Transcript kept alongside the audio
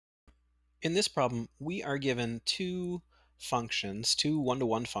In this problem, we are given two functions, two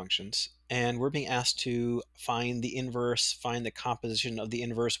one-to-one functions, and we're being asked to find the inverse, find the composition of the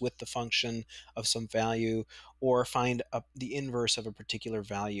inverse with the function of some value, or find the inverse of a particular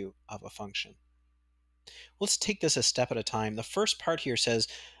value of a function. Let's take this a step at a time. The first part here says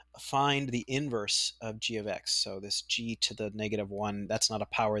find the inverse of g of x. So this g to the -1, that's not a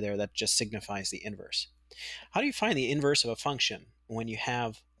power there, that just signifies the inverse. How do you find the inverse of a function when you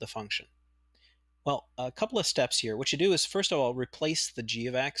have the function? Well, a couple of steps here. What you do is, first of all, replace the g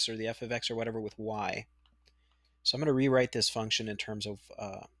of x or the f of x or whatever with y. So I'm going to rewrite this function in terms of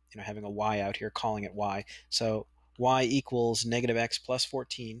having a y out here, calling it y. So y equals -x plus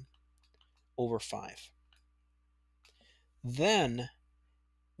 14 over 5. Then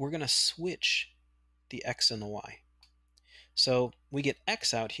we're going to switch the x and the y. So we get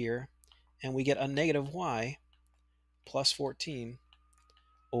x out here, and we get a -y plus 14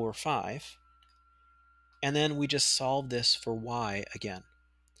 over 5. And then we just solve this for y again.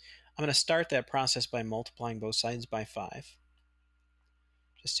 I'm going to start that process by multiplying both sides by 5,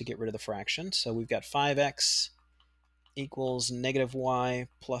 just to get rid of the fraction. So we've got 5x equals -y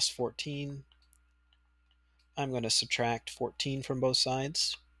plus 14. I'm going to subtract 14 from both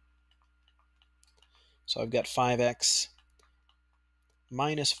sides. So I've got 5x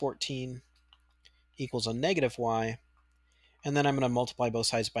minus 14 equals a -y. And then I'm going to multiply both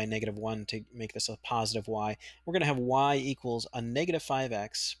sides by -1 to make this a positive y. We're going to have y equals a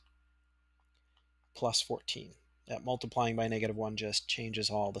 -5x plus 14. That multiplying by -1 just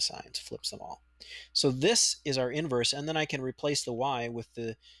changes all the signs, flips them all. So this is our inverse, and then I can replace the y with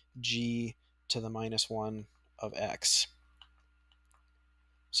the g to the -1 of x.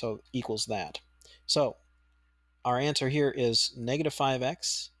 So equals that. So our answer here is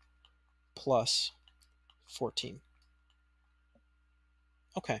 -5x plus 14.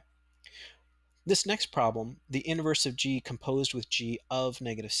 Okay. This next problem, the inverse of g composed with g of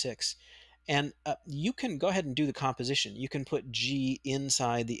 -6. And you can go ahead and do the composition. You can put g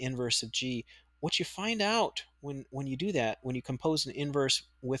inside the inverse of g. What you find out when you do that, when you compose an inverse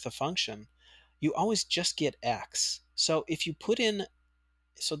with a function, you always just get x. So if you put in,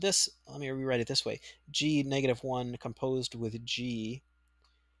 so this, let me rewrite it this way. G -1 composed with g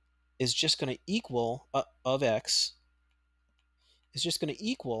is just going to equal, of x, is just going to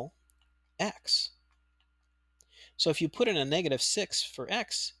equal x. So if you put in a -6 for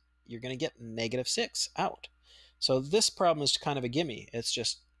x, you're going to get -6 out. So this problem is kind of a gimme.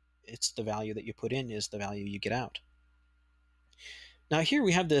 It's the value that you put in is the value you get out. Now here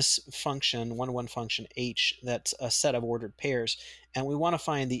we have this function, one-to-one function h, that's a set of ordered pairs, and we want to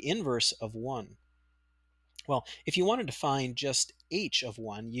find the inverse of 1. Well, if you wanted to find just h of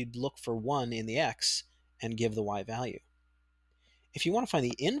 1, you'd look for 1 in the x and give the y value. If you want to find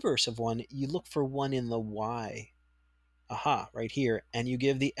the inverse of 1, you look for 1 in the y. Aha, right here, and you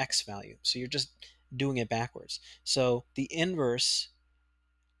give the x value. So you're just doing it backwards. So the inverse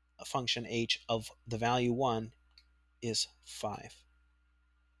function h of the value 1 is 5.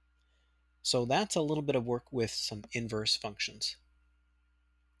 So that's a little bit of work with some inverse functions.